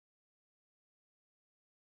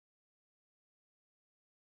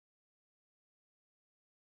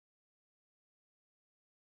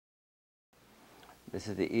This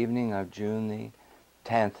is the evening of June the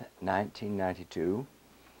 10th, 1992,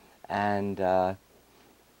 and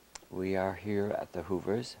we are here at the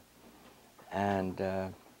Hoovers and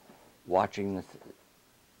watching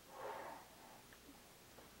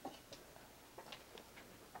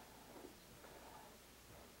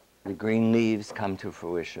the green leaves come to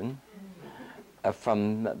fruition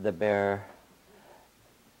from the bare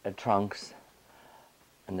trunks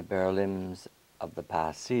and the bare limbs of the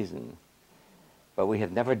past season. But we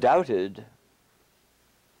have never doubted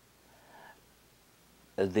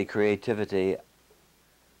the creativity,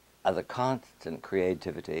 the constant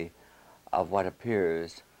creativity of what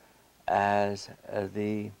appears as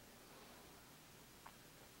the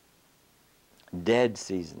dead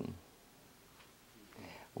season,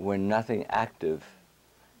 when nothing active,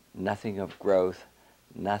 nothing of growth,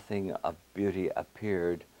 nothing of beauty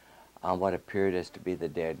appeared on what appeared as to be the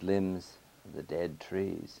dead limbs of the dead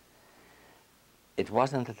trees. It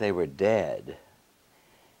wasn't that they were dead,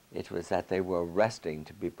 it was that they were resting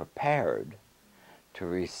to be prepared to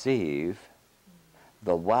receive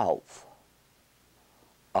the wealth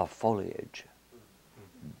of foliage,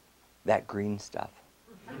 that green stuff.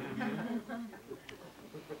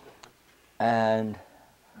 And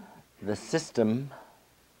the system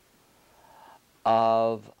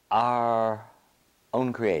of our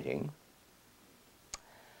own creating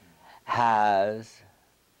has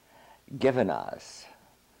given us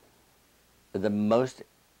the most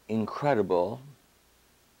incredible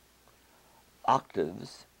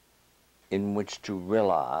octaves in which to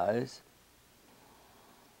realize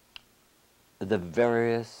the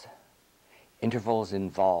various intervals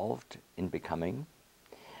involved in becoming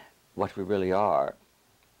what we really are.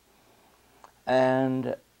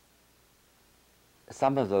 And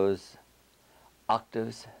some of those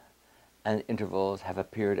octaves and intervals have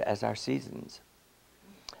appeared as our seasons.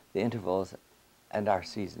 The intervals and our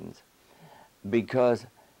seasons, because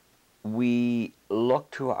we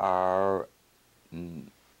look to our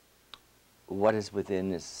what is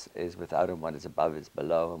within is without, and what is above is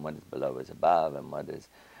below, and what is below is above, and what is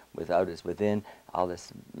without is within, all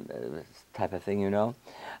this type of thing, you know.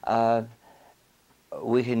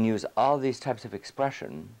 We can use all these types of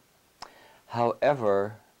expression.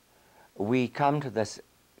 However, we come to this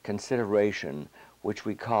consideration which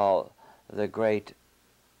we call the great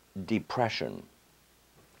depression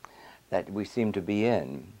that we seem to be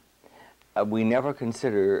in. We never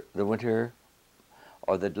consider the winter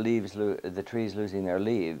or the trees losing their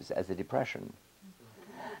leaves as a depression,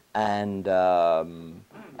 and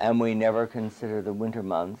we never consider the winter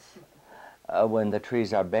months when the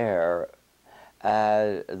trees are bare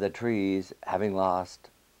as the trees having lost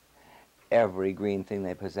every green thing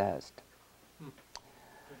they possessed.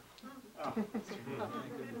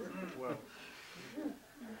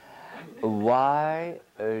 Why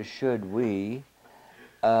should we,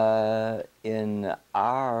 in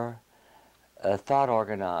our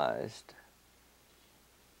thought-organized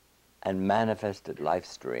and manifested life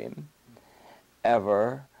stream,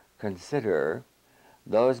 ever consider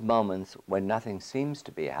those moments when nothing seems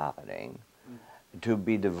to be happening to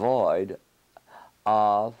be devoid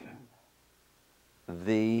of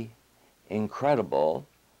the incredible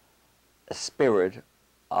spirit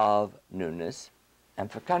of newness and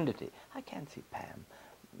fecundity? I can't see Pam.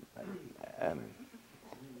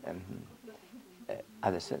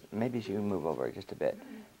 Maybe you can move over just a bit.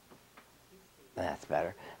 That's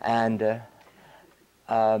better. And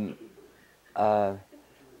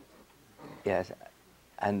yes,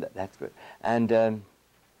 and that's good.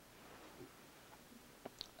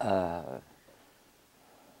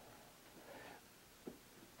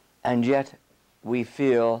 And yet we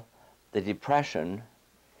feel the depression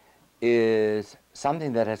is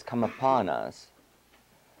something that has come upon us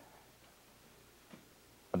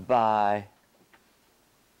by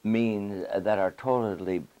means that are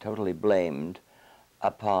totally blamed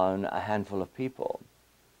upon a handful of people.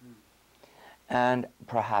 And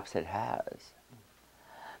perhaps it has.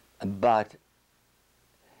 But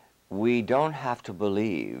we don't have to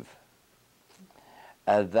believe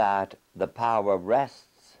that the power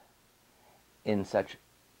rests in such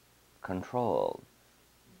control.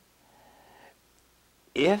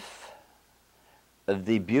 If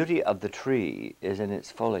the beauty of the tree is in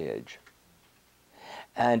its foliage,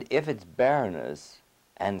 and if its barrenness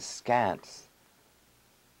and scant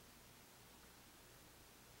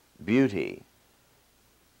beauty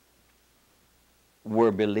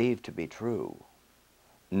were believed to be true,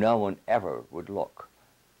 no one ever would look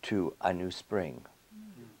to a new spring.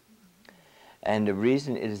 And the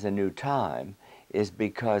reason it is a new time is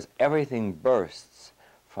because everything bursts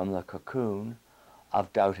from the cocoon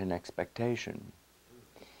of doubt and expectation.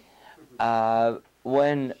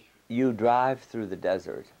 When you drive through the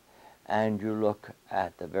desert and you look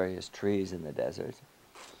at the various trees in the desert,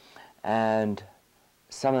 and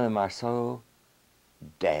some of them are so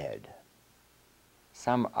dead.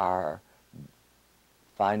 Some are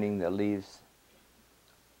finding the leaves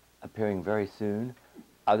appearing very soon.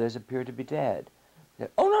 Others appear to be dead.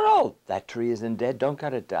 Oh, no, no, that tree isn't dead. Don't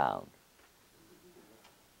cut it down.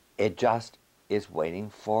 It just is waiting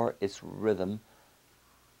for its rhythm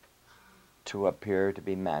to appear to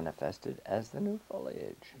be manifested as the new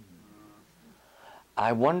foliage.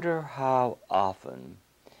 I wonder how often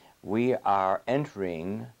we are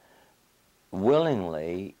entering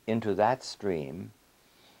willingly into that stream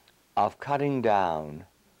of cutting down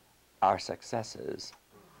our successes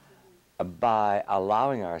by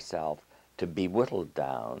allowing ourselves to be whittled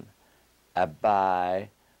down by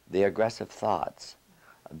the aggressive thoughts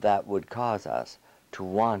that would cause us to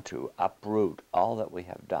want to uproot all that we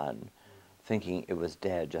have done, thinking it was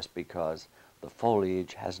dead just because the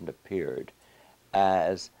foliage hasn't appeared,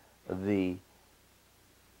 as the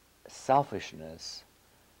selfishness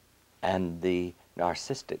and the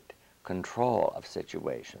narcissistic control of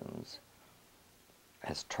situations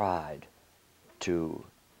has tried to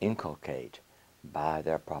inculcate by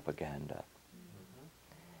their propaganda.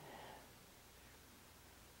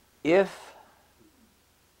 If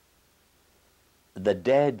the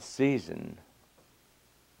dead season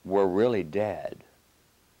were really dead,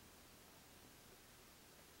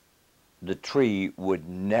 the tree would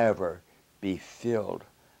never be filled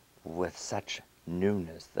with such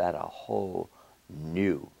newness that a whole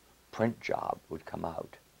new print job would come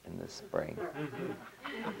out in the spring.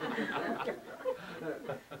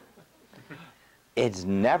 It's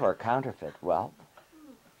never counterfeit wealth.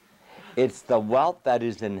 It's the wealth that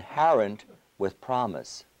is inherent with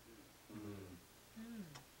promise.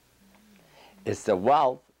 It's the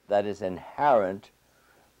wealth that is inherent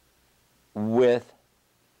with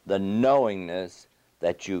the knowingness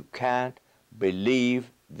that you can't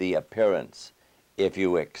believe the appearance if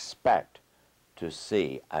you expect to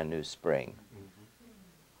see a new spring.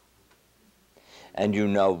 And you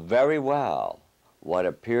know very well what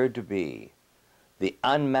appeared to be the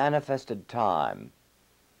unmanifested time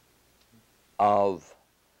of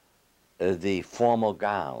the formal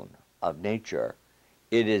gown of nature.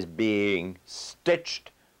 It is being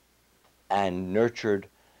stitched and nurtured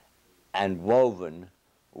and woven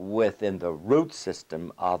within the root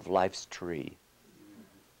system of life's tree.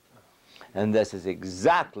 And this is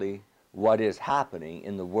exactly what is happening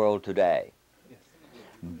in the world today.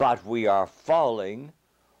 But we are falling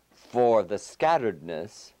for the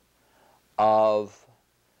scatteredness of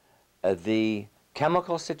the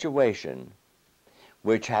chemical situation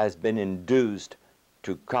which has been induced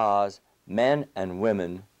to cause men and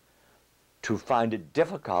women to find it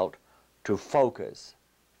difficult to focus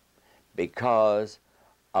because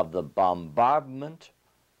of the bombardment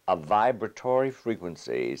of vibratory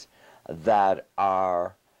frequencies that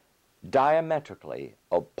are diametrically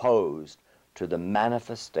opposed to the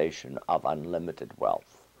manifestation of unlimited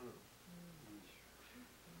wealth.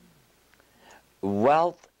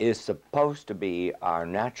 Wealth is supposed to be our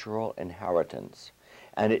natural inheritance,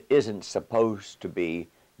 and it isn't supposed to be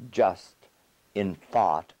just in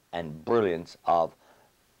thought and brilliance of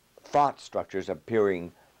thought structures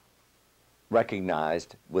appearing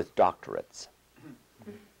recognized with doctorates.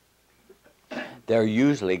 They're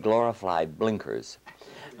usually glorified blinkers,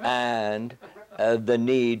 and the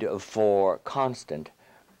need for constant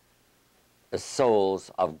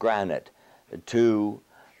souls of granite to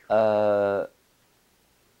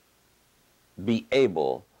be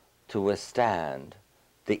able to withstand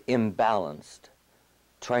the imbalanced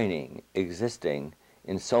training existing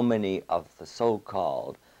in so many of the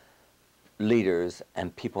so-called leaders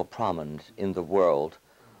and people prominent in the world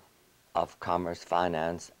of commerce,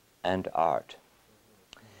 finance, and art.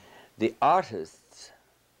 The artists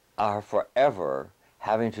are forever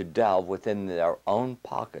having to delve within their own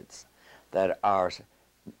pockets that are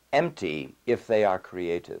empty if they are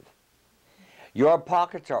creative. Your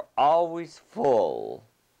pockets are always full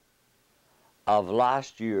of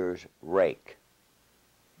last year's raking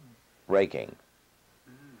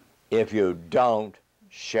if you don't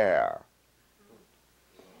share.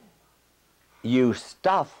 You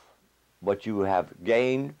stuff what you have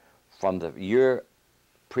gained from the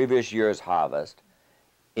previous year's harvest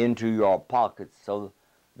into your pockets so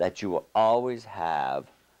that you will always have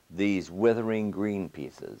these withering green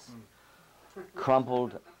pieces,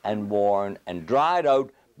 crumpled and worn and dried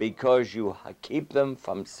out because you keep them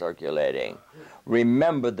from circulating.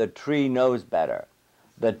 Remember, the tree knows better.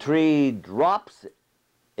 The tree drops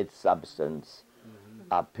its substance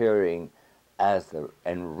appearing as the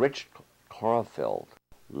enriched chlorophyll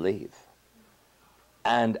leaf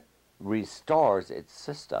and restores its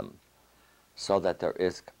system so that there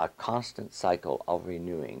is a constant cycle of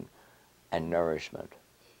renewing and nourishment.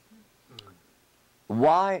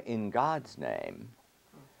 Why in God's name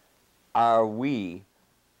are we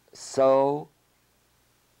so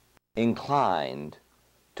inclined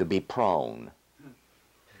to be prone?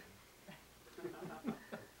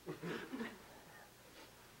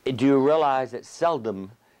 Do you realize that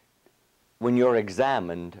seldom when you're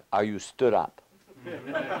examined are you stood up?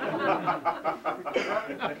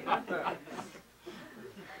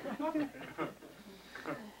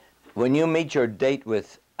 When you meet your date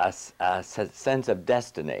with a sense of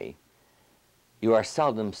destiny, you are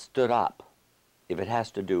seldom stood up if it has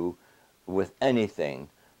to do with anything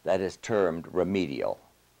that is termed remedial.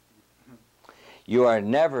 You are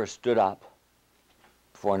never stood up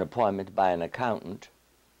for an appointment by an accountant,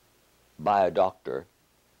 by a doctor,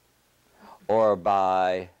 or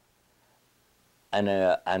by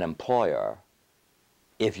an employer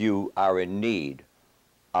if you are in need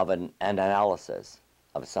of an analysis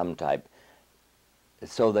of some type,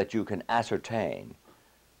 so that you can ascertain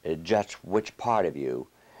just which part of you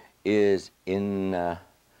is in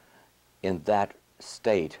that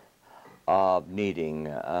state of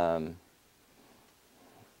needing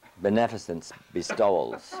beneficence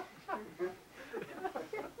bestowals.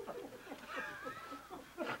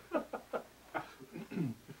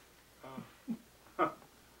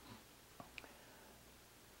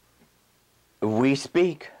 We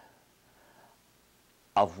speak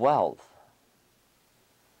of wealth.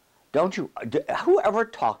 Don't you? Whoever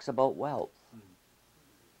talks about wealth?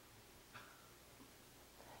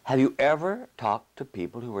 Have you ever talked to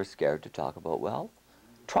people who are scared to talk about wealth?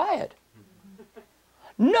 Try it.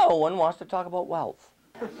 No one wants to talk about wealth.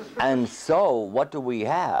 And so what do we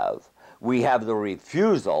have? We have the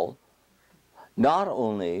refusal not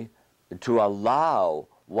only to allow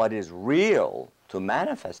what is real to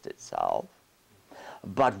manifest itself,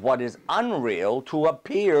 but what is unreal to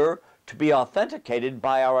appear to be authenticated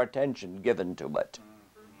by our attention given to it.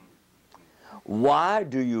 Why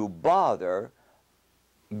do you bother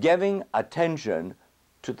giving attention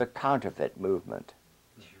to the counterfeit movement?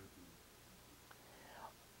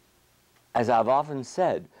 As I've often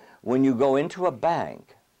said, when you go into a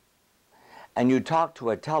bank and you talk to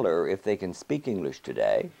a teller, if they can speak English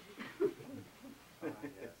today,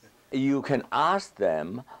 you can ask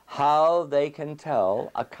them how they can tell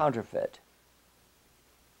a counterfeit.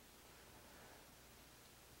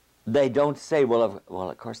 They don't say, well,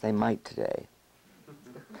 of course they might today.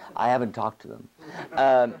 I haven't talked to them.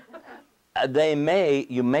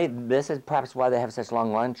 This is perhaps why they have such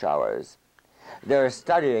long lunch hours. They're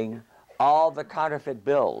studying all the counterfeit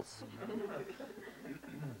bills.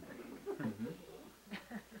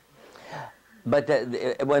 But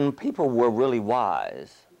when people were really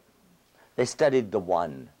wise, they studied the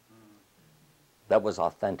one that was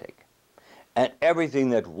authentic. And everything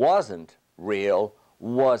that wasn't real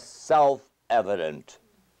was self-evident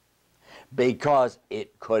because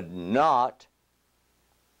it could not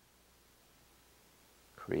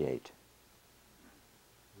create.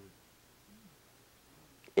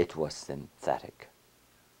 It was synthetic.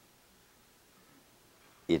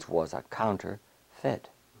 It was a counterfeit.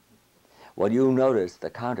 Well, you notice the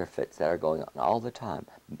counterfeits that are going on all the time.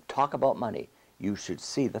 Talk about money. You should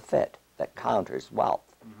see the fit that counters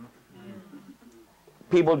wealth.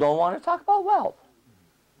 People don't want to talk about wealth.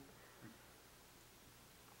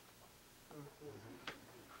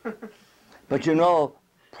 But you know,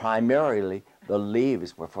 primarily, the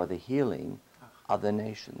leaves were for the healing of the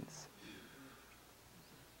nations.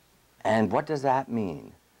 And what does that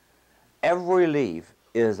mean? Every leaf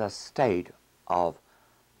is a state of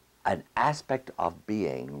an aspect of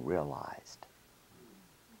being realized.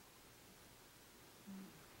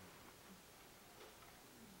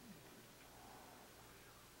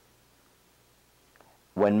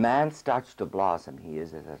 When man starts to blossom, he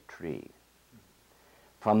is as a tree.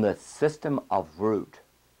 From the system of root,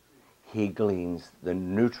 he gleans the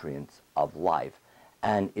nutrients of life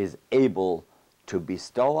and is able to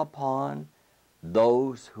bestow upon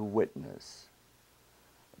those who witness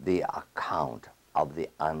the account of the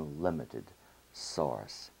unlimited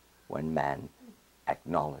source when man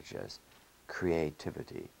acknowledges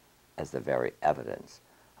creativity as the very evidence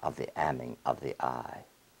of the amming of the eye.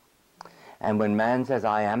 And when man says,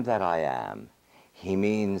 I am that I am, he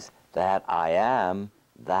means that I am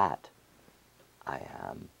that I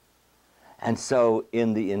am. And so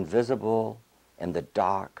in the invisible, in the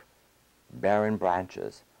dark, barren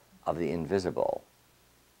branches of the invisible,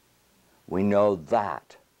 we know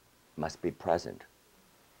that must be present,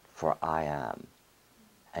 for I am.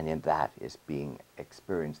 And in that is being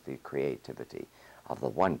experienced the creativity of the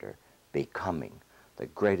wonder becoming the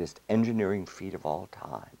greatest engineering feat of all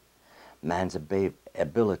time. Man's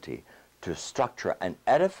ability to structure an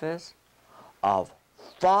edifice of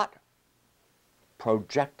thought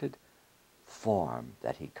projected form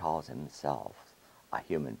that he calls himself a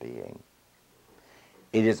human being.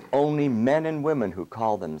 It is only men and women who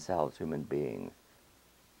call themselves human beings.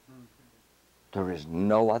 There is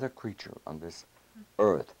no other creature on this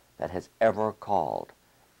earth that has ever called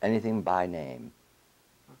anything by name,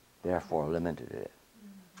 therefore limited it,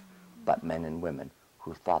 but men and women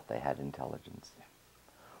who thought they had intelligence.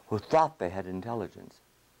 Who thought they had intelligence.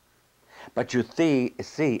 But you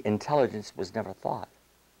see, intelligence was never thought.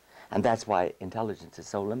 And that's why intelligence is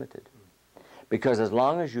so limited. Because as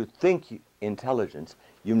long as you think intelligence,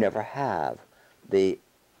 you never have the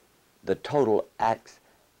total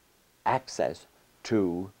access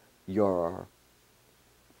to your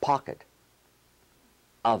pocket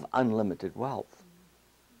of unlimited wealth.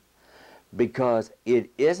 Because it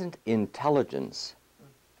isn't intelligence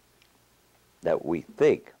that we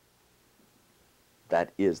think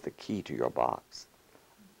that is the key to your box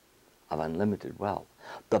of unlimited wealth.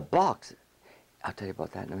 The box, I'll tell you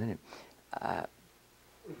about that in a minute.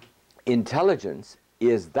 Intelligence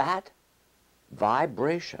is that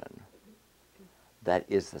vibration that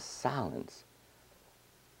is the silence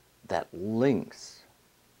that links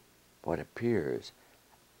what appears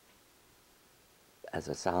as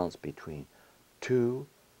a silence between two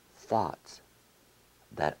thoughts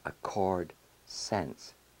that accord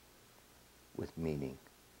sense with meaning.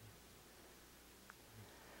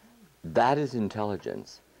 That is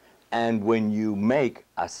intelligence. And when you make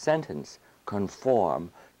a sentence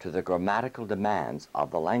conform to the grammatical demands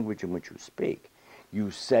of the language in which you speak, you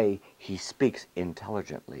say he speaks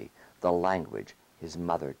intelligently the language, his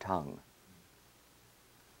mother tongue.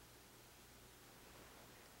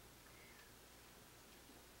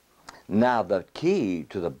 Now the key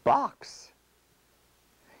to the box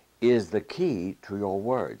is the key to your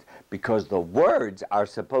words, because the words are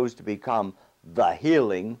supposed to become the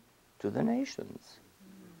healing to the nations.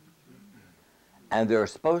 And they're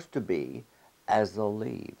supposed to be as the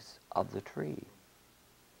leaves of the tree.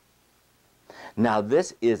 Now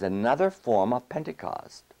this is another form of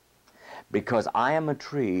Pentecost, because I am a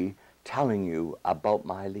tree telling you about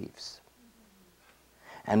my leaves.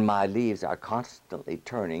 And my leaves are constantly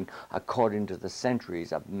turning according to the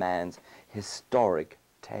centuries of man's historic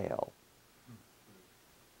tale.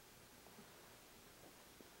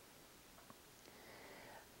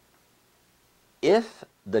 If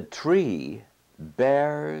the tree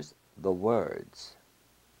bears the words,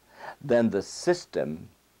 then the system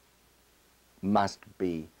must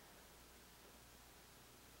be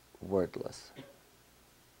wordless.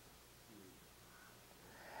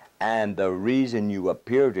 And the reason you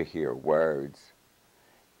appear to hear words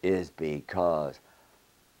is because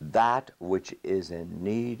that which is in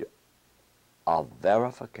need of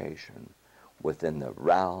verification within the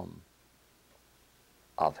realm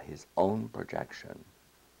of his own projection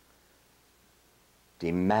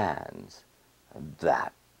demands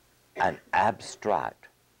that an abstract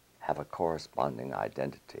have a corresponding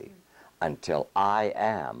identity until I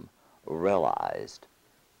am realized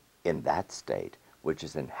in that state which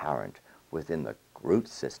is inherent within the root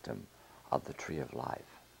system of the tree of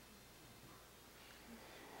life.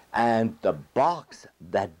 And the box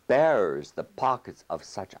that bears the pockets of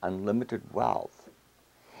such unlimited wealth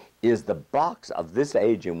is the box of this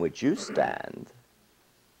age in which you stand,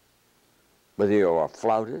 whether you're a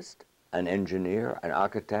flautist, an engineer, an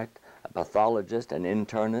architect, a pathologist, an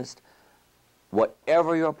internist,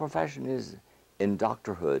 whatever your profession is in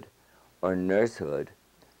doctorhood or nursehood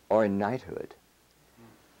or in knighthood,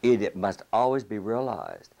 it must always be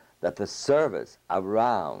realized that the service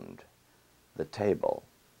around the table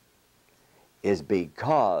is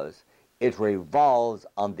because it revolves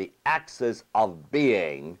on the axis of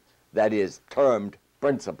being that is termed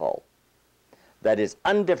principle, that is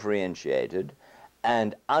undifferentiated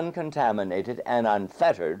and uncontaminated and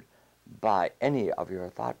unfettered by any of your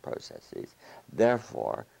thought processes.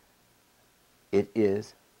 Therefore, it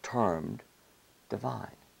is termed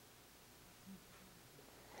divine.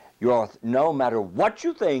 No matter what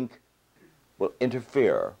you think will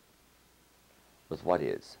interfere with what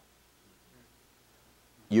is.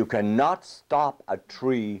 You cannot stop a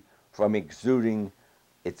tree from exuding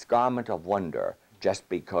its garment of wonder just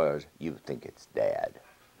because you think it's dead.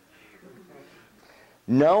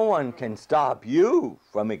 No one can stop you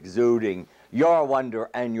from exuding your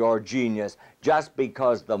wonder and your genius just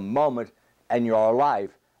because the moment and your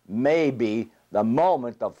life may be the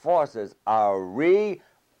moment the forces are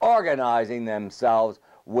reorganizing themselves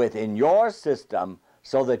within your system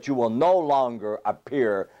so that you will no longer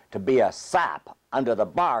appear to be a sap under the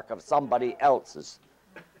bark of somebody else's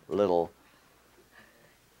little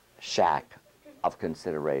shack of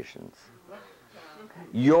considerations.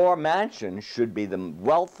 Your mansion should be the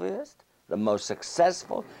wealthiest, the most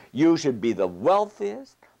successful. You should be the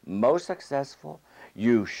wealthiest, most successful.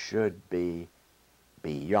 You should be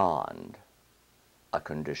beyond a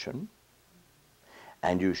condition,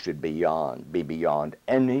 and you should be beyond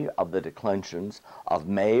any of the declensions of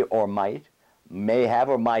may or might, may have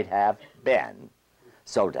or might have been.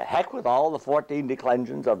 So to heck with all the 14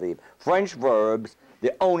 declensions of the French verbs.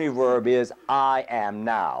 The only verb is I am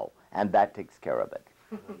now, and that takes care of it.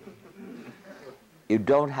 You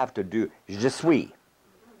don't have to do je suis,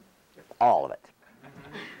 all of it.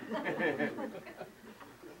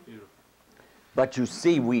 But you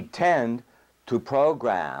see, we tend to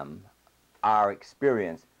program our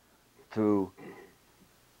experience through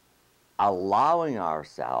allowing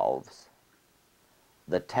ourselves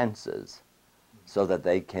the tenses so that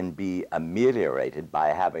they can be ameliorated by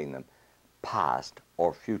having them past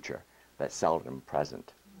or future, but seldom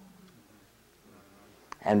present.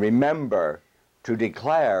 And remember, to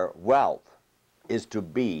declare wealth is to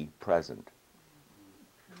be present.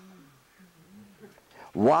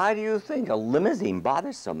 Why do you think a limousine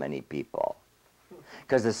bothers so many people?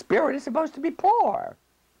 Because the spirit is supposed to be poor.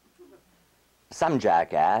 Some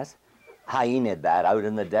jackass hyenaed that out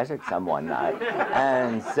in the desert some one night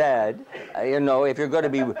and said, you know, if you're going to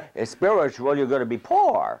be spiritual, you're going to be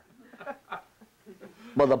poor.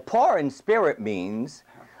 Well, the poor in spirit means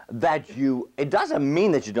that it doesn't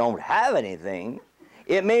mean that you don't have anything.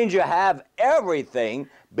 It means you have everything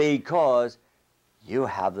because you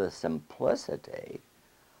have the simplicity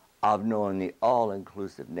of knowing the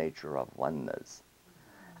all-inclusive nature of oneness,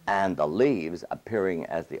 and the leaves appearing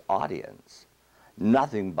as the audience,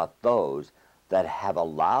 nothing but those that have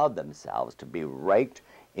allowed themselves to be raked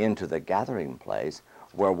into the gathering place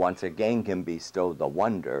where once again can be bestowed the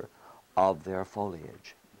wonder of their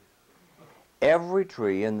foliage. Every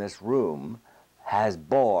tree in this room has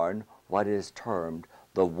borne what is termed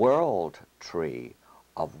the world tree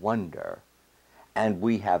of wonder, and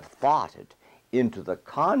we have thought it into the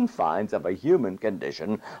confines of a human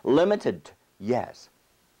condition, limited, yes,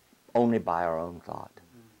 only by our own thought.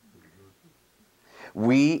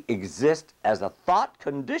 We exist as a thought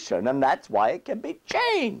condition, and that's why it can be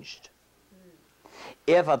changed.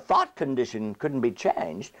 If a thought condition couldn't be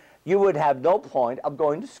changed, you would have no point of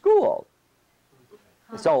going to school.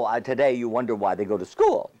 So today you wonder why they go to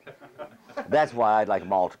school. That's why I'd like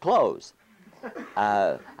them all to close.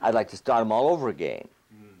 I'd like to start them all over again.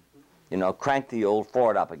 You know, crank the old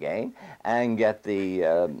Ford up again and get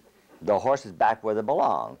the horses back where they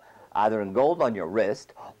belong, either in gold on your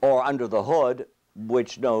wrist or under the hood,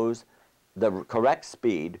 which knows the correct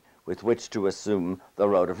speed with which to assume the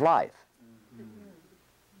road of life.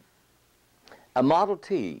 A Model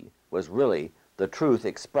T was really the truth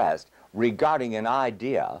expressed regarding an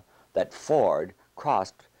idea that Ford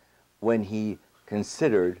crossed when he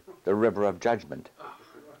considered the river of judgment.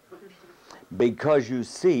 Because you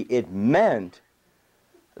see, it meant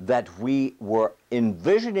that we were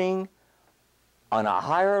envisioning on a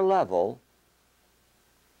higher level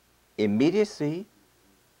immediacy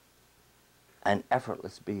and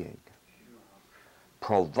effortless being,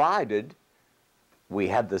 provided we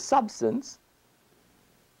had the substance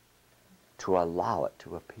to allow it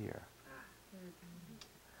to appear.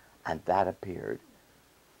 And that appeared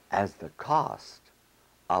as the cost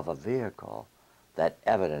of a vehicle that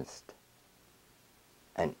evidenced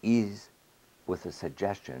an ease with the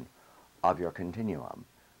suggestion of your continuum,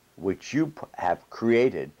 which you have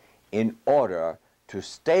created in order to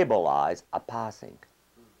stabilize a passing.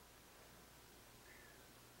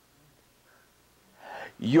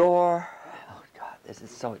 Oh God, this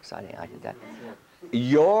is so exciting. I did that.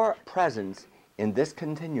 Your presence in this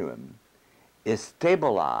continuum is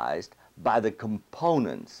stabilized by the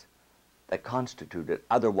components that constitute it,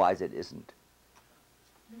 otherwise it isn't.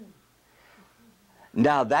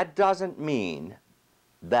 Now, that doesn't mean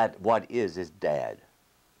that what is dead.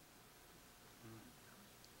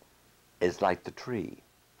 It's like the tree.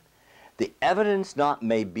 The evidence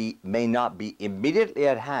may not be immediately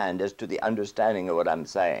at hand as to the understanding of what I'm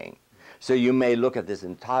saying. So you may look at this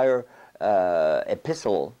entire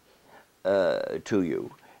epistle to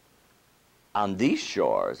you on these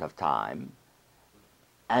shores of time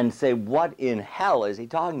and say, what in hell is he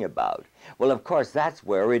talking about? Well, of course, that's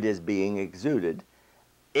where it is being exuded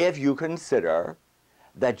if you consider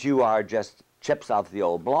that you are just chips off the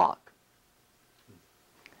old block.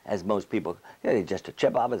 As most people, yeah, just a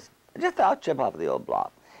chip off, just a chip off the old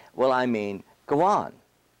block. Well, I mean, go on,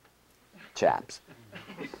 chaps.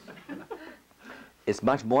 It's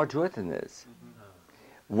much more to it than this.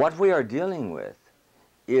 What we are dealing with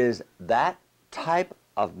is that type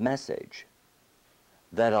of message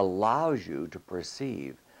that allows you to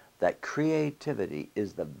perceive that creativity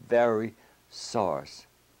is the very source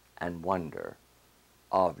and wonder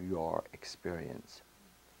of your experience.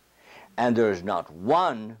 And there is not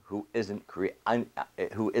one who is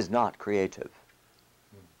not creative.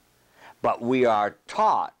 But we are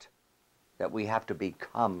taught that we have to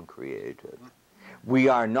become creative. We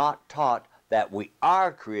are not taught that we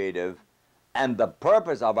are creative, and the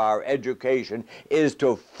purpose of our education is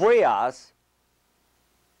to free us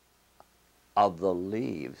of the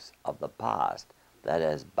leaves of the past that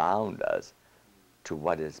has bound us to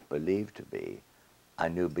what is believed to be a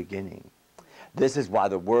new beginning. This is why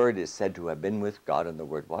the Word is said to have been with God, and the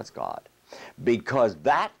Word was God, because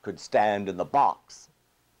that could stand in the box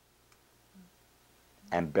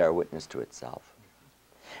and bear witness to itself.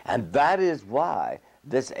 And that is why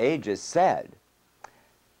this age is said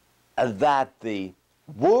that the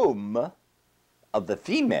womb of the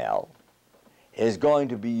female is going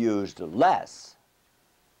to be used less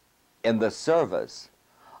in the service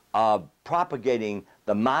of propagating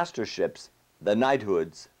the masterships, the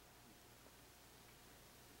knighthoods,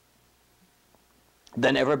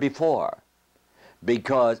 than ever before,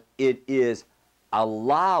 because it is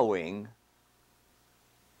allowing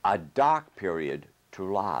a dark period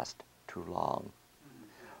to last too long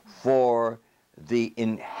for the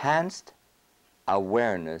enhanced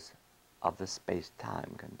awareness of the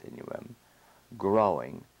space-time continuum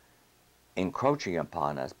growing, encroaching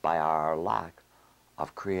upon us by our lack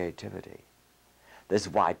of creativity. This is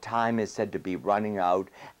why time is said to be running out,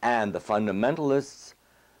 and the fundamentalists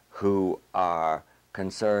who are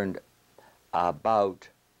concerned about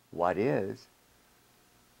what is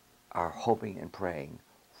are hoping and praying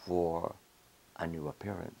for a new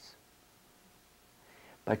appearance.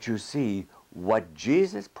 But you see, what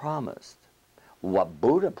Jesus promised, what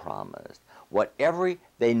Buddha promised,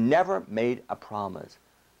 they never made a promise.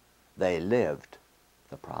 They lived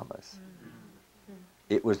the promise.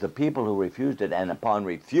 It was the people who refused it, and upon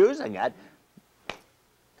refusing it,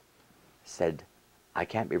 said, I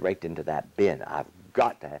can't be raked into that bin. I've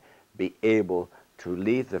got to be able to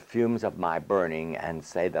leave the fumes of my burning and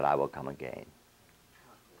say that I will come again.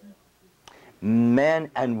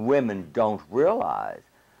 Men and women don't realize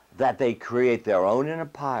that they create their own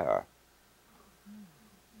empire.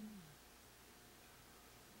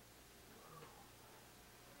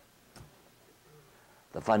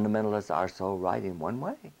 The fundamentalists are so right in one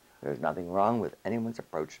way. There's nothing wrong with anyone's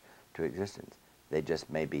approach to existence. They just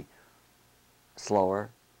may be slower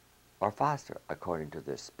or faster according to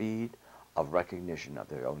the speed of recognition of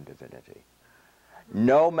their own divinity.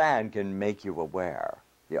 No man can make you aware.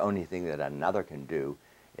 The only thing that another can do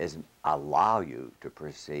is allow you to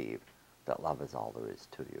perceive that love is all there is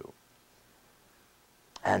to you.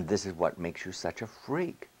 And this is what makes you such a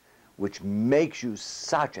freak, which makes you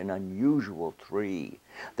such an unusual tree,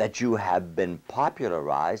 that you have been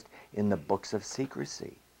popularized in the books of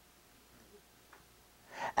secrecy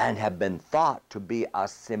and have been thought to be a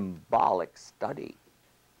symbolic study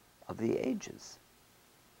of the ages.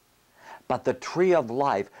 But the tree of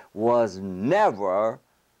life was never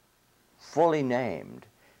fully named.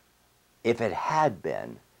 If it had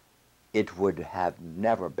been, it would have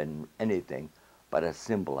never been anything but a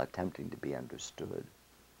symbol attempting to be understood.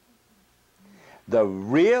 The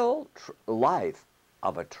real life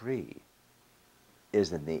of a tree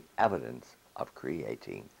is in the evidence of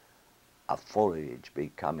creating a foliage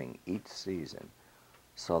becoming each season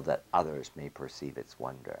so that others may perceive its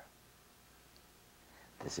wonder.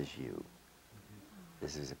 This is you.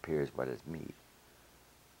 This appears what is me.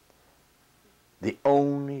 The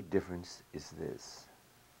only difference is this.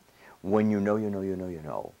 When you know, you know, you know, you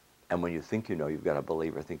know. And when you think you know, you've got a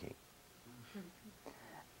believer thinking.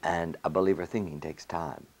 And a believer thinking takes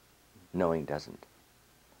time. Knowing doesn't.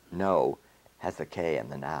 Know has the K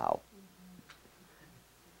and the now.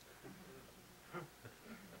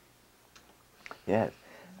 Yes.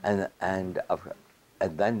 And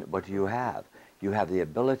then what do you have? You have the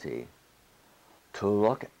ability to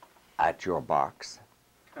look at your box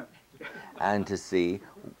and to see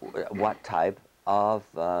what type of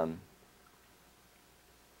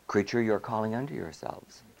creature you're calling unto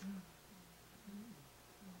yourselves.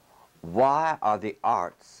 Why are the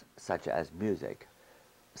arts, such as music,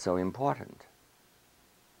 so important?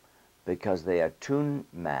 Because they attune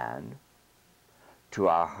man to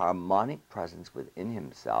our harmonic presence within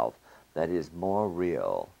himself that is more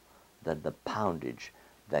real than the poundage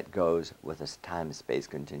that goes with this time-space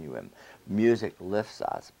continuum. Music lifts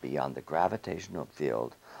us beyond the gravitational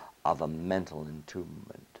field of a mental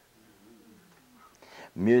entombment.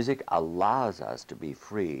 Music allows us to be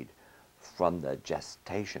freed from the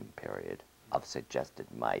gestation period of suggested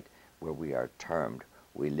might, where we are termed,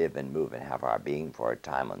 we live and move and have our being for a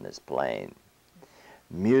time on this plane.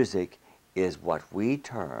 Music is what we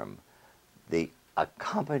term the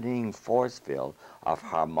accompanying force field of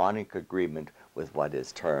harmonic agreement with what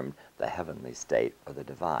is termed the heavenly state or the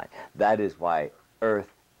divine. That is why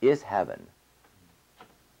earth is heaven,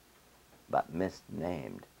 but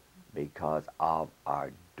misnamed because of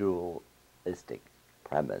our dualistic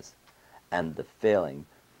premise and the failing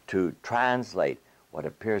to translate what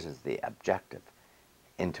appears as the objective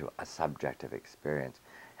into a subjective experience,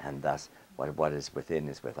 and thus what is within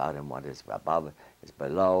is without, and what is above is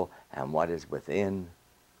below, and what is within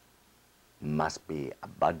must be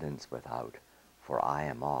abundance without, for I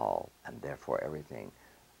am all, and therefore everything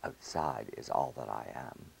outside is all that I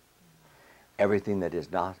am. Everything that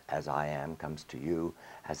is not as I am comes to you,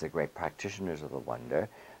 as the great practitioners of the wonder,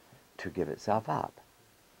 to give itself up.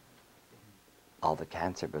 All the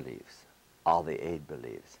cancer beliefs, all the AIDS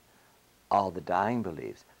beliefs, all the dying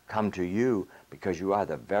beliefs come to you because you are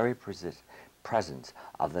the very presence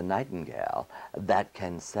of the nightingale that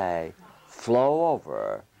can say, flow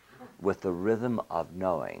over with the rhythm of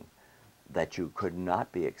knowing that you could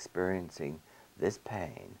not be experiencing this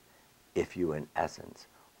pain if you in essence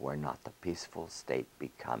were not the peaceful state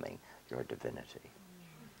becoming your divinity.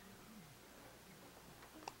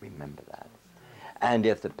 Remember that. And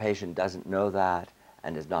if the patient doesn't know that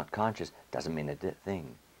and is not conscious, doesn't mean a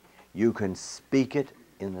thing. You can speak it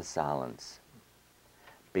in the silence,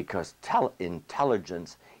 because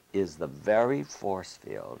intelligence is the very force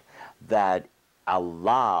field that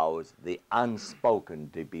allows the unspoken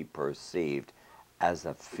to be perceived as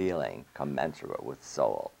a feeling commensurate with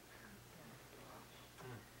soul.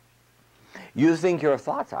 You think your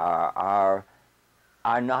thoughts are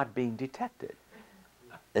not being detected.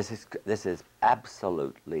 This is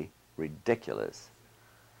absolutely ridiculous.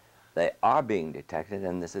 They are being detected,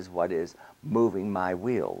 and this is what is moving my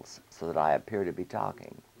wheels so that I appear to be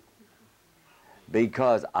talking.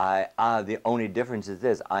 Because the only difference is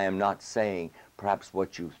this: I am not saying perhaps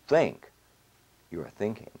what you think you're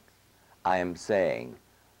thinking. I am saying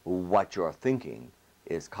what you're thinking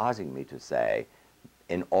is causing me to say,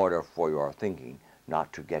 in order for your thinking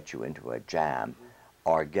not to get you into a jam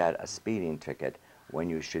or get a speeding ticket when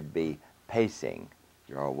you should be pacing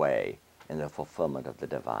your way in the fulfillment of the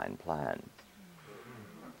divine plan.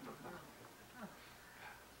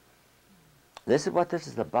 This is what this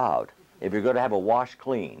is about. If you're going to have a wash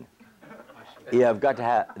clean, there's got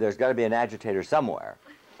to be an agitator somewhere,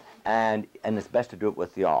 and it's best to do it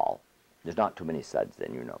with the awl. There's not too many suds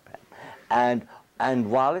then, you know, Pam. And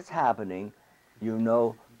while it's happening, you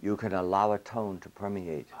know, you can allow a tone to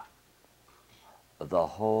permeate the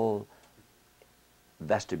whole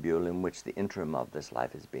vestibule in which the interim of this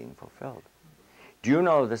life is being fulfilled. Do you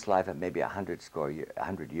know this life at maybe 100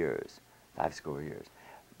 years, 5 score years,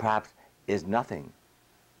 perhaps is nothing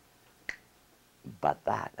but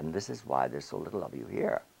that? And this is why there's so little of you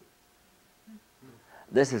here.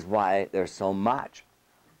 This is why there's so much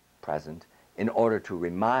present, in order to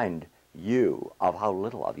remind you of how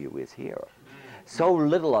little of you is here. So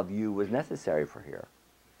little of you was necessary for here.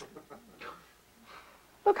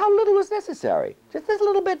 Look how little was necessary. Just this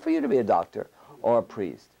little bit for you to be a doctor or a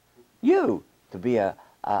priest. You to be a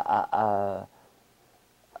part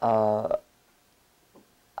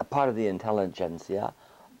of the intelligentsia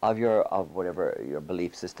of whatever your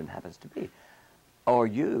belief system happens to be. Or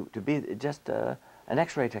you to be just an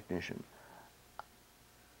X-ray technician.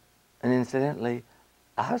 And incidentally,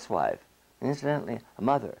 a housewife. And incidentally, a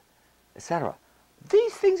mother, etc.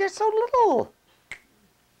 These things are so little.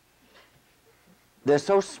 They're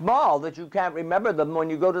so small that you can't remember them when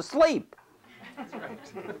you go to sleep. That's right.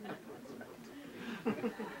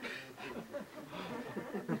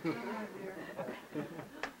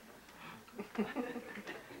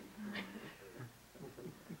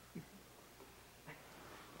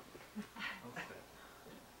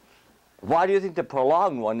 Why do you think the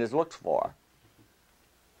prolonged one is looked for?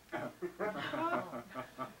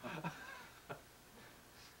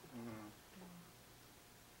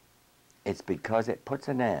 It's because it puts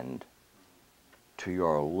an end to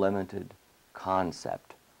your limited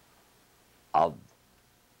concept of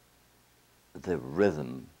the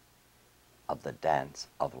rhythm of the dance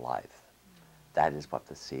of life. That is what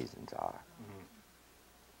the seasons are.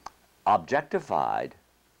 objectified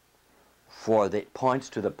for the points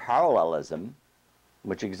to the parallelism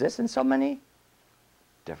which exists in so many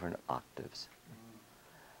different octaves.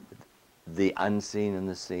 The unseen and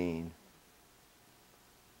the seen,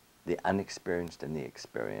 the unexperienced and the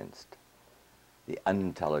experienced, the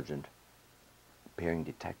unintelligent appearing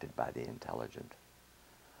detected by the intelligent.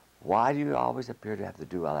 Why do you always appear to have the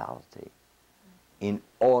duality? In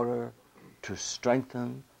order to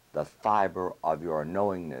strengthen the fiber of your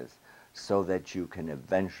knowingness so that you can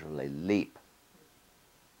eventually leap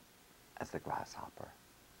as the grasshopper.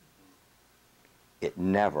 It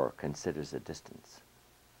never considers a distance.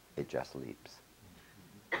 It just leaps.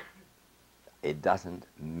 It doesn't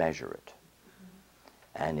measure it.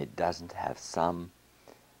 And it doesn't have some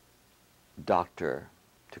doctor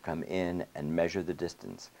to come in and measure the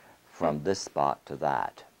distance from this spot to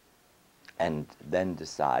that, and then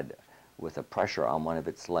decide with a pressure on one of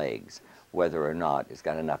its legs whether or not it's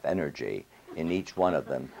got enough energy in each one of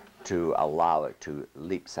them to allow it to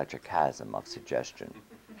leap such a chasm of suggestion.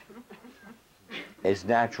 Its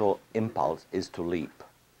natural impulse is to leap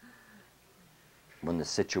when the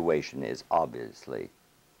situation is obviously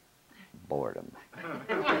boredom.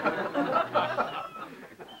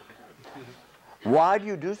 Why do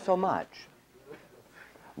you do so much?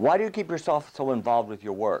 Why do you keep yourself so involved with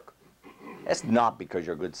your work? It's not because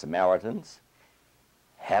you're good Samaritans.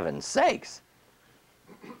 Heaven's sakes.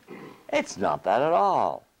 It's not that at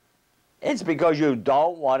all. It's because you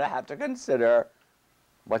don't want to have to consider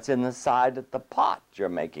what's in the side of the pot you're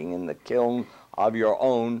making in the kiln of your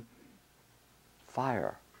own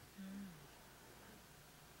fire.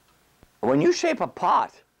 When you shape a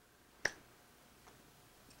pot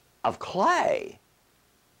of clay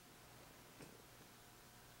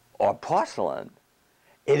or porcelain,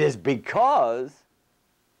 it is because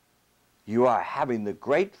you are having the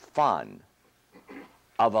great fun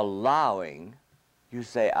of allowing, you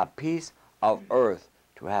say, a piece of earth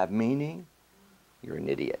to have meaning. You're an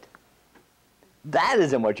idiot. That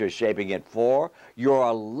isn't what you're shaping it for. You're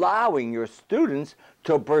allowing your students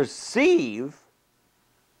to perceive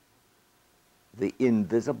the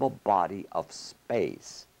invisible body of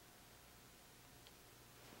space.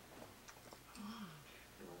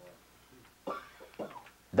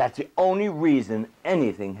 That's the only reason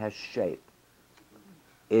anything has shape,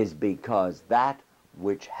 is because that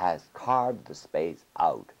which has carved the space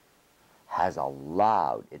out has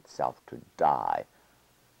allowed itself to die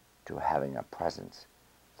to having a presence.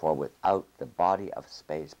 For without the body of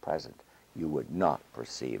space present, you would not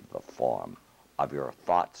perceive the form of your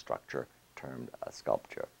thought structure termed a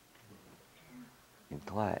sculpture in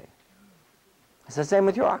clay. It's the same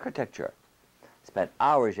with your architecture. Spent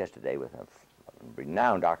hours yesterday with a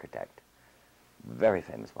renowned architect, very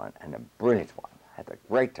famous one, and a brilliant one. Had a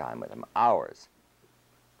great time with him, hours.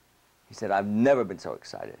 He said, I've never been so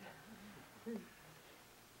excited.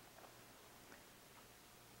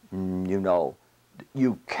 You know,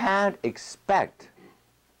 you can't expect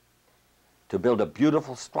to build a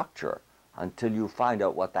beautiful structure until you find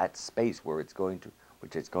out what that space which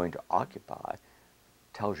it's going to occupy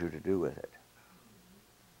tells you to do with it.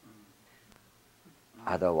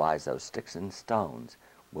 Otherwise, those sticks and stones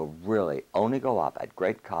will really only go up at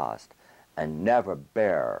great cost and never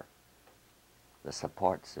bear the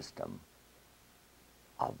support system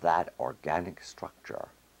of that organic structure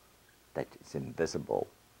that is invisible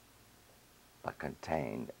but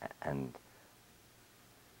contained and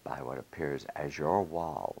by what appears as your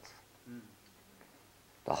walls.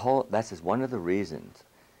 This is one of the reasons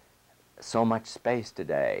so much space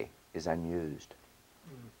today is unused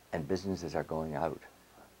and businesses are going out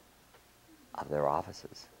of their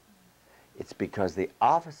offices. It's because the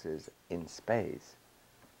offices in space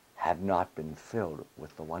have not been filled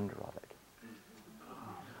with the wonder of it.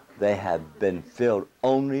 They have been filled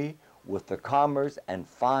only with the commerce and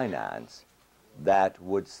finance that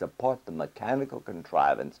would support the mechanical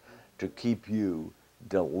contrivance to keep you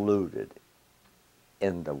deluded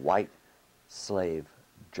in the white slave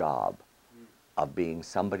job of being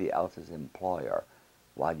somebody else's employer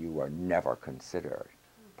while you were never considered,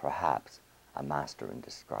 perhaps, a master in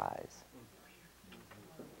disguise.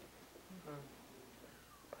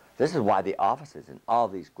 This is why the offices in all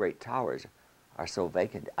these great towers are so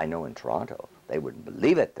vacant. I know in Toronto, they wouldn't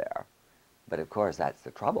believe it there, but of course that's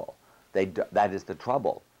the trouble. That is the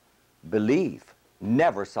trouble. Belief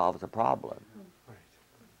never solves a problem.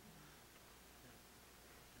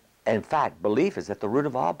 In fact, belief is at the root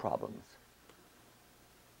of all problems.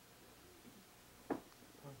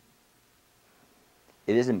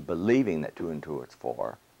 It isn't believing that 2 and 2 is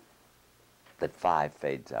 4, that 5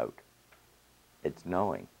 fades out. It's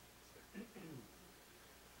knowing.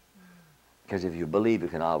 Because if you believe, you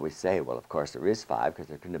can always say, well, of course there is 5, because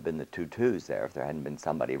there couldn't have been the 2 2s there if there hadn't been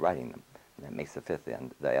somebody writing them. And that makes the 5th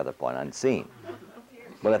and the other point unseen.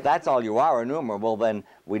 Well, if that's all you are, innumerable, then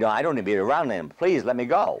I don't need to be around them. Please let me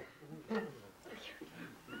go.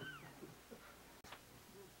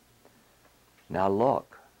 Now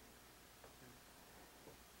look,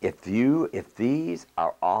 if these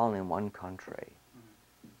are all in one country,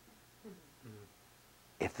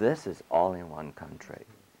 if this is all in one country,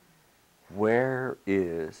 where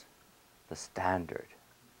is the standard?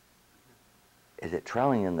 Is it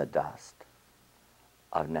trailing in the dust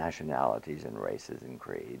of nationalities and races and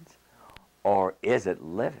creeds, or is it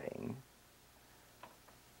living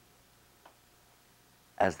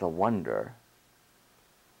as the wonder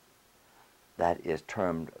that is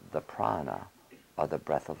termed the prana, or the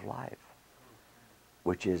breath of life,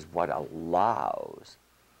 which is what allows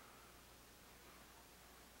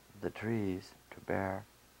the trees to bear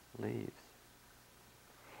leaves?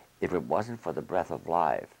 If it wasn't for the breath of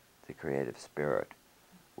life, the creative spirit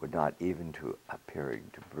would not even to appearing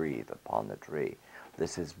to breathe upon the tree.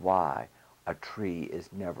 This is why a tree is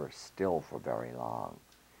never still for very long.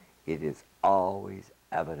 It is always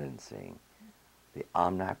evidencing the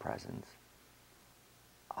omnipresence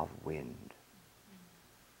of wind,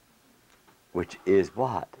 which is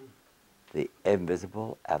what? The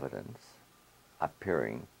invisible evidence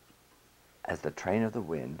appearing as the train of the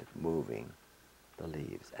wind moving the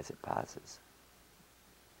leaves as it passes.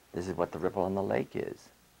 This is what the ripple on the lake is.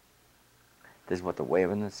 This is what the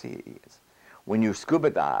wave in the sea is. When you scuba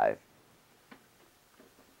dive,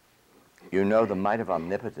 you know the might of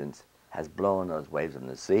omnipotence has blown those waves in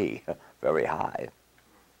the sea very high.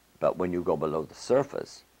 But when you go below the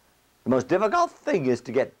surface, the most difficult thing is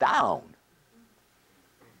to get down,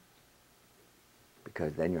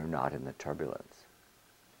 because then you're not in the turbulence.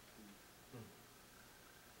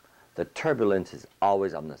 The turbulence is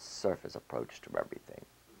always on the surface approach to everything.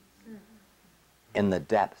 In the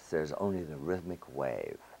depths, there's only the rhythmic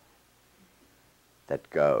wave that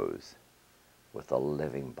goes with the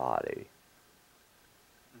living body.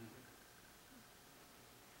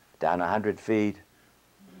 Down 100 feet,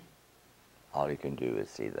 all you can do is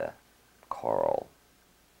see the coral.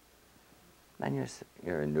 And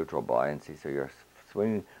you're in neutral buoyancy, so you're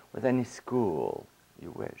swimming with any school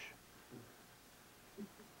you wish.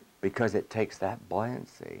 Because it takes that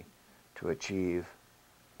buoyancy to achieve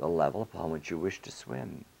the level upon which you wish to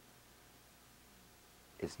swim.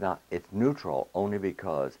 It's neutral only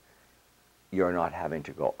because you're not having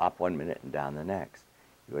to go up 1 minute and down the next.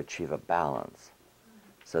 You achieve a balance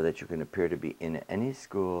so that you can appear to be in any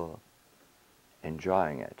school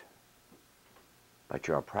enjoying it, but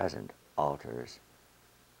your present alters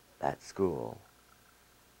that school,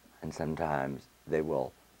 and sometimes they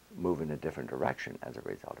will move in a different direction as a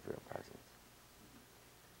result of your presence.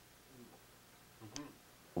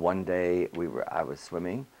 One day I was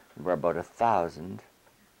swimming. There were about 1,000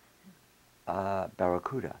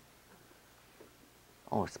 barracuda.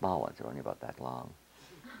 Oh, small ones. They're only about that long.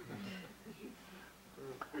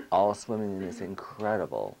 All swimming in this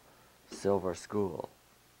incredible silver school,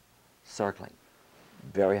 circling,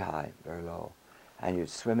 very high, very low. And you'd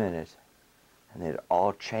swim in it, and they'd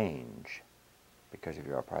all change because of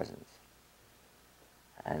your presence.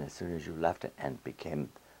 And as soon as you left it and became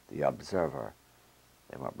the observer,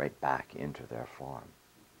 they went right back into their form.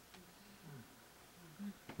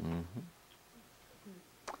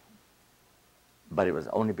 But it was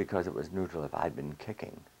only because it was neutral. If I'd been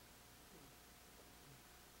kicking,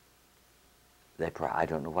 I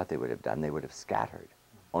don't know what they would have done. They would have scattered,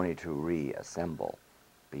 only to reassemble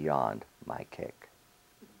beyond my kick.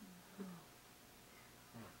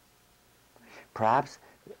 Perhaps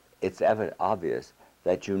it's obvious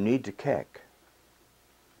that you need to kick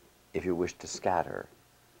if you wish to scatter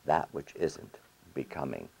that which isn't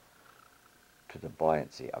becoming to the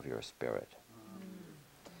buoyancy of your spirit.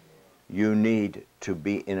 You need to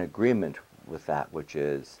be in agreement with that which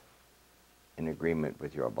is in agreement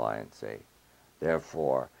with your buoyancy.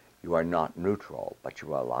 Therefore, you are not neutral, but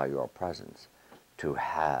you allow your presence to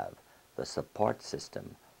have the support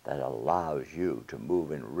system that allows you to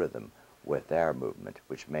move in rhythm with their movement,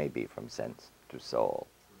 which may be from sense to soul.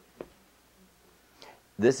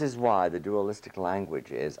 This is why the dualistic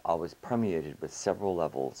language is always permeated with several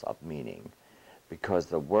levels of meaning, because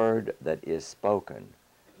the word that is spoken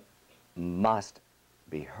must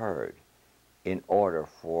be heard in order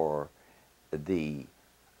for the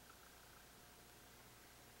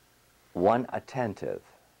one attentive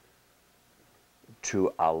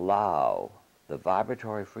to allow the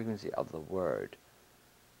vibratory frequency of the word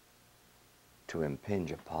to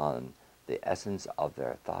impinge upon the essence of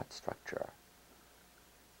their thought structure,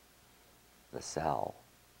 the cell,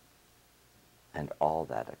 and all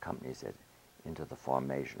that accompanies it into the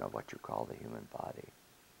formation of what you call the human body.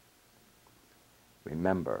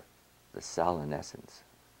 Remember, the cell in essence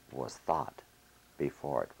was thought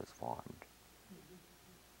before it was formed.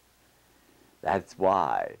 That's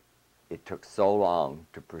why it took so long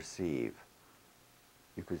to perceive.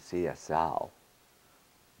 You could see a cell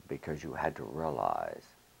because you had to realize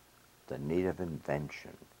the need of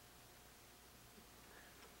invention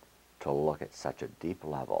to look at such a deep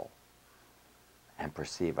level and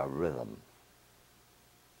perceive a rhythm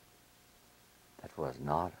that was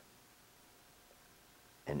not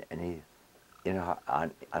in any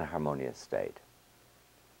unharmonious state,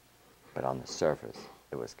 but on the surface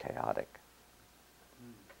it was chaotic.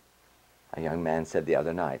 A young man said the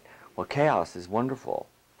other night, well, chaos is wonderful.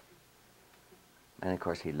 And of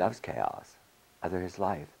course he loves chaos, other his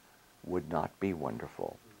life would not be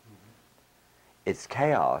wonderful. It's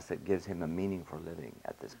chaos that gives him a meaning for living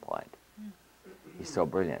at this point. He's so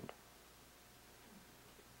brilliant.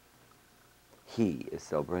 He is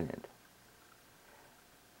so brilliant.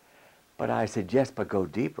 But I said, yes, but go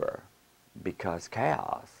deeper, because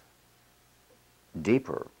chaos,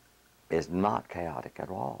 deeper, is not chaotic at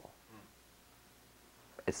all.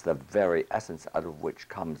 It's the very essence out of which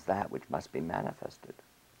comes that which must be manifested,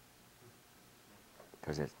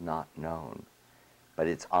 because it's not known. But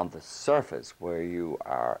it's on the surface where you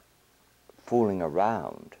are fooling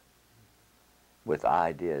around with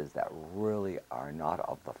ideas that really are not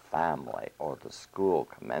of the family or the school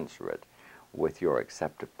commensurate with your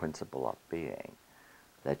accepted principle of being,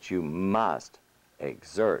 that you must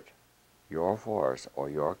exert your force or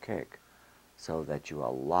your kick so that you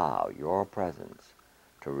allow your presence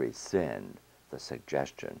to rescind the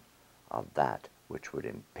suggestion of that which would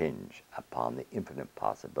impinge upon the infinite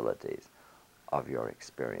possibilities of your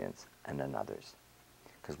experience and another's.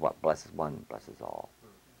 Because what blesses one blesses all.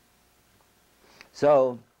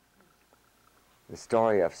 So, the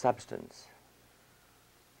story of substance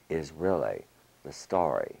is really the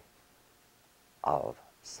story of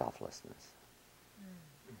selflessness.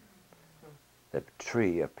 The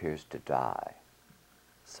tree appears to die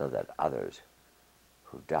so that others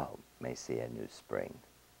who doubt may see a new spring.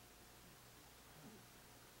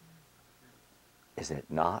 Is it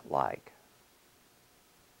not like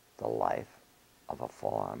the life of a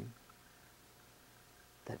form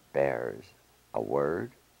that bears a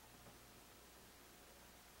word?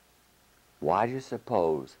 Why do you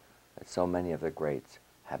suppose that so many of the greats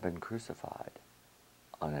have been crucified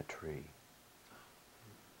on a tree?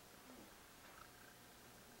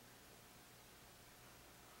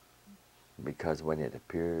 Because when it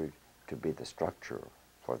appeared to be the structure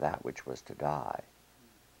for that which was to die,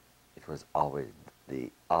 it was always the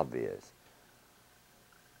obvious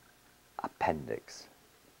appendix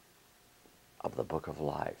of the book of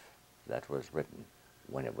life that was written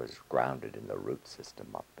when it was grounded in the root system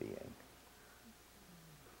of being.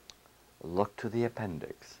 Look to the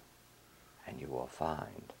appendix and you will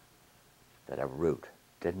find that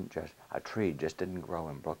a tree just didn't grow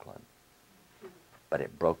in Brooklyn, but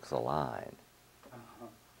it broke the line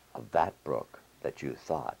of that brook that you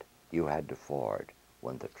thought you had to ford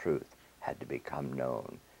when the truth had to become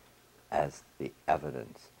known as the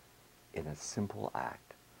evidence in a simple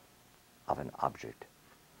act of an object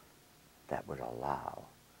that would allow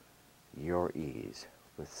your ease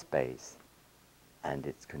with space and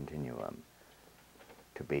its continuum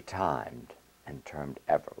to be timed and termed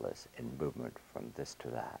effortless in movement from this to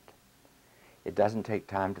that. It doesn't take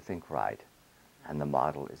time to think right, and the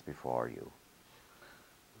model is before you.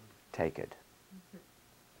 Take it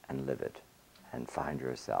and live it and find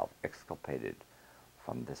yourself exculpated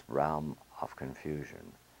from this realm of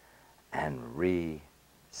confusion and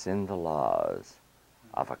rescind the laws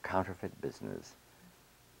of a counterfeit business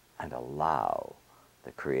and allow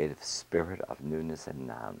the creative spirit of newness and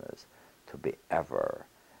nowness to be ever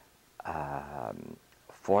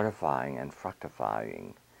fortifying and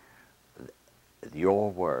fructifying your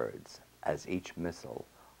words as each missile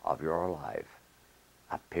of your life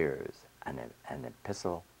appears an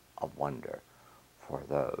epistle of wonder for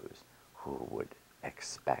those who would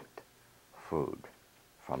expect food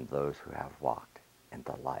from those who have walked in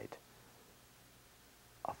the light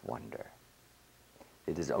of wonder.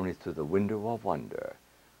 It is only through the window of wonder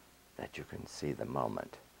that you can see the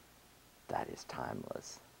moment that is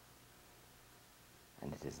timeless.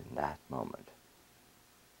 And it is in that moment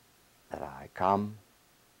that I come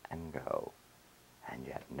and go and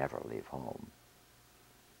yet never leave home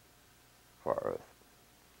for earth.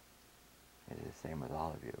 It is the same with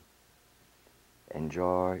all of you.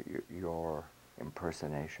 Enjoy your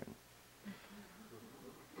impersonation,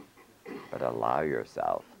 but allow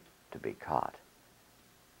yourself to be caught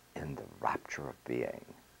in the rapture of being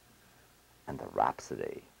and the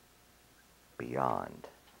rhapsody beyond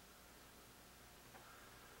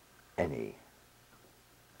any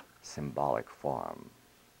symbolic form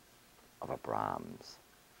of a Brahms.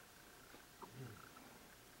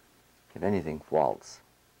 If anything, waltz.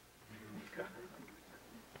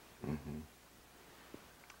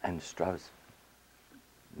 And Strauss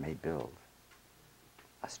may build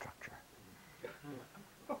a structure.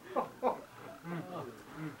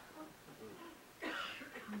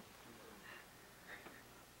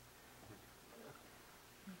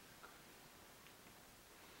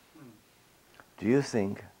 Do you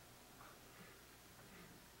think,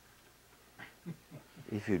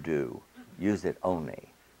 if you do, use it only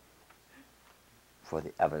for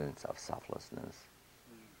the evidence of selflessness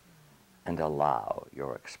and allow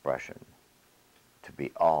your expression to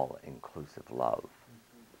be all-inclusive love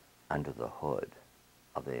under the hood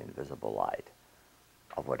of the invisible light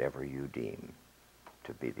of whatever you deem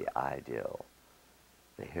to be the ideal,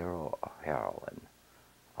 the hero or heroine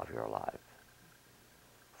of your life?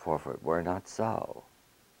 For if it were not so,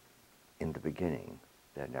 in the beginning,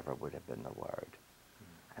 there never would have been the Word.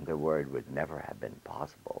 And the Word would never have been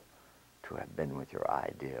possible to have been with your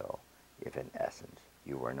ideal if in essence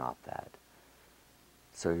you were not that.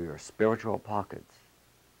 So your spiritual pockets,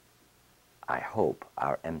 I hope,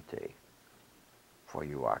 are empty, for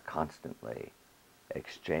you are constantly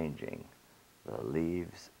exchanging the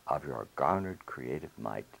leaves of your garnered creative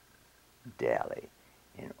might daily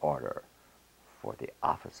in order for the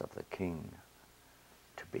office of the king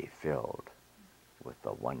to be filled with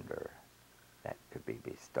the wonder that could be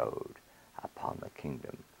bestowed upon the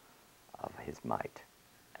kingdom of his might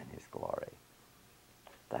and his glory.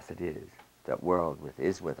 Thus it is that world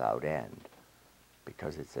is without end,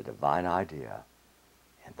 because it's a divine idea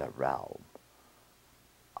in the realm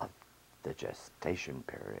of the gestation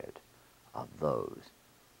period of those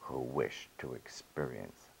who wish to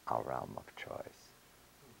experience our realm of choice.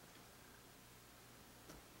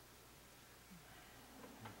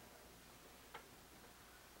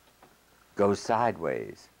 Go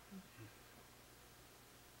sideways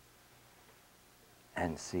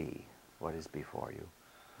and see what is before you.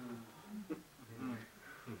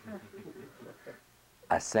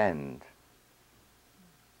 Ascend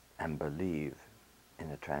and believe in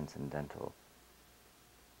the transcendental,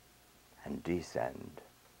 and descend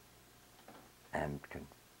and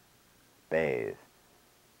bathe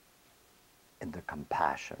in the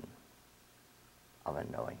compassion of a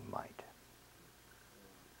knowing might.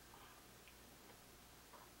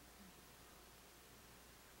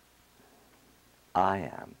 I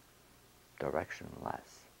am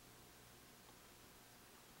directionless,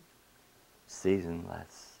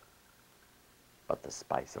 seasonless, but the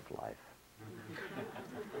spice of life.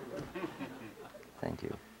 Thank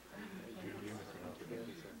you.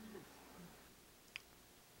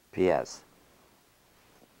 P.S.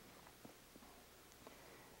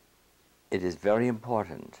 It is very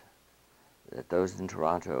important that those in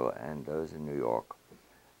Toronto and those in New York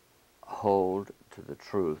hold to the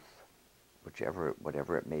truth,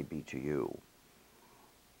 whatever it may be to you,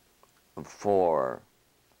 for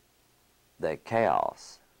the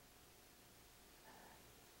chaos,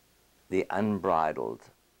 the unbridled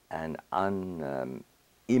and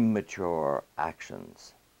immature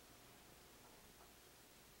actions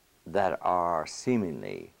that are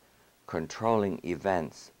seemingly controlling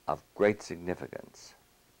events of great significance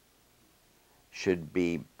should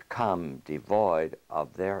become devoid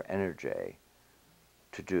of their energy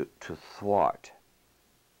to thwart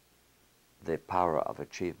the power of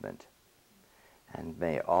achievement. And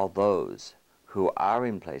may all those who are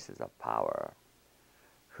in places of power,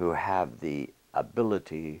 who have the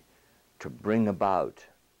ability to bring about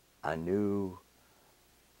a new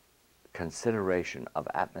consideration of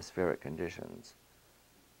atmospheric conditions,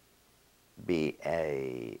 be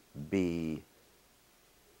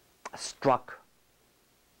struck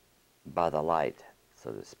by the light,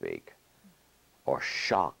 so to speak, or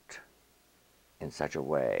shocked in such a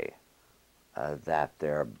way that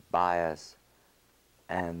their bias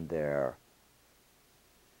and their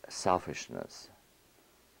selfishness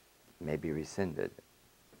may be rescinded,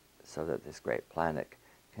 so that this great planet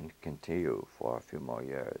can continue for a few more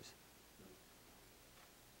years.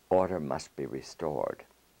 Order must be restored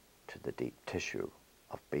to the deep tissue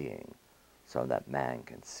of being, so that man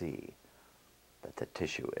can see that the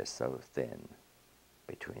tissue is so thin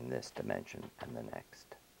between this dimension and the next.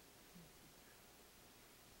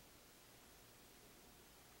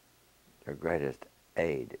 Your greatest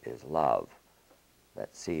aid is love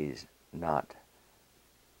that sees not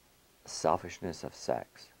selfishness of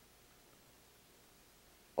sex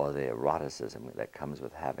or the eroticism that comes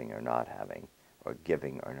with having or not having, or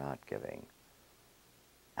giving or not giving,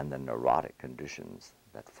 and the neurotic conditions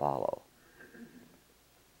that follow.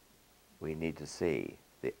 We need to see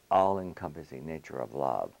the all-encompassing nature of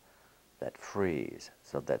love that frees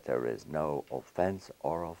so that there is no offense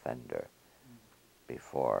or offender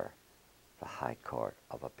before the High Court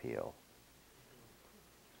of Appeal.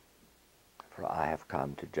 For I have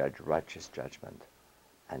come to judge righteous judgment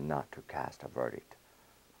and not to cast a verdict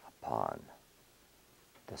upon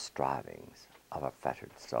the strivings of a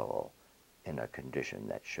fettered soul in a condition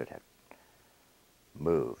that should have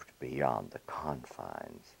moved beyond the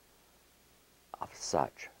confines of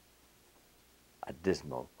such a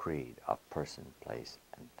dismal creed of person, place,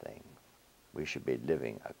 and thing. We should be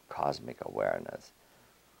living a cosmic awareness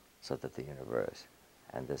so that the universe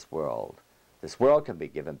and this world can be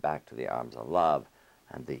given back to the arms of love,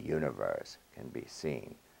 and the universe can be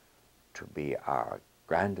seen to be our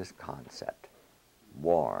grandest concept,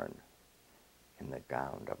 worn in the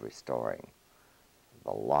gown of restoring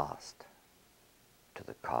the lost to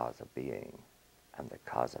the cause of being, and the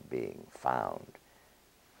cause of being found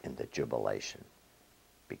in the jubilation,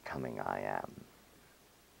 becoming I am.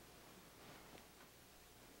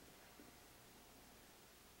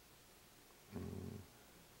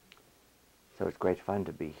 So it's great fun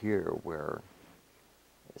to be here where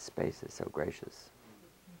the space is so gracious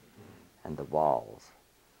and the walls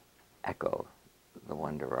echo the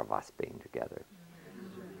wonder of us being together.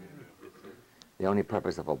 The only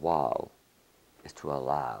purpose of a wall is to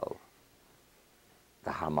allow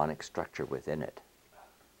the harmonic structure within it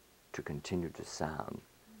to continue to sound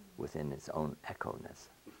within its own echo-ness.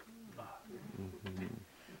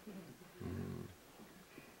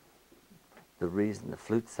 The reason the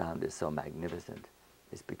flute sound is so magnificent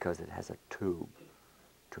is because it has a tube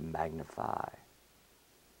to magnify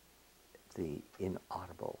the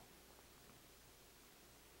inaudible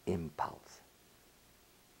impulse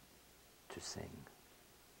to sing.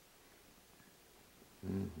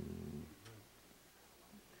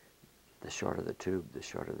 The shorter the tube, the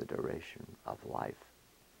shorter the duration of life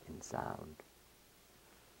in sound.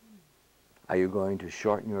 Are you going to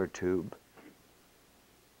shorten your tube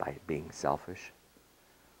by being selfish?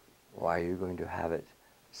 Or are you going to have it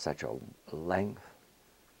such a length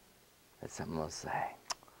that someone will say,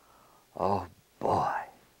 oh boy,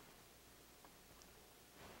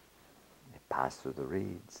 it passed through the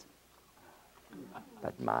reeds,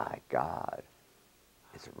 but my God,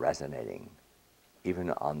 it's resonating even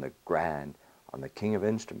on the King of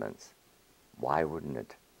Instruments. Why wouldn't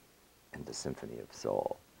it in the Symphony of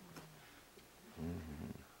Soul?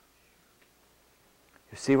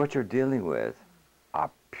 You see, what you're dealing with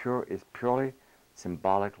is purely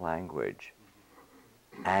symbolic language,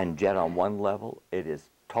 and yet on one level it is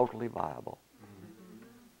totally viable,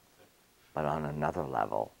 but on another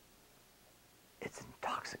level it's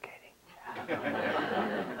intoxicating.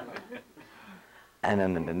 And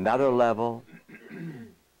on another level,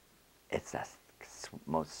 it's the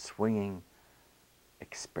most swinging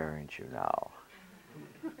experience you know.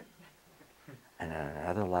 And on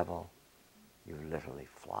another level, you literally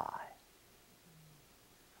fly.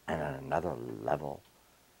 And on another level,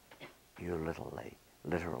 you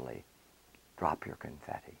literally drop your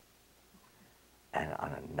confetti. And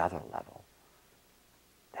on another level,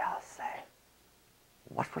 they'll say,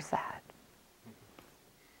 what was that?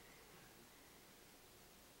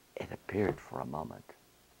 It appeared for a moment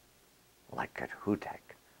like a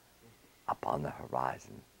Hutek upon the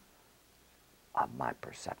horizon of my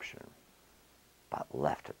perception, but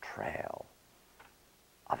left a trail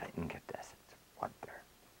of incandescent wonder.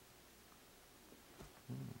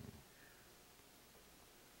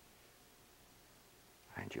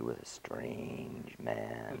 Aren't you with a strange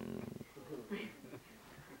man?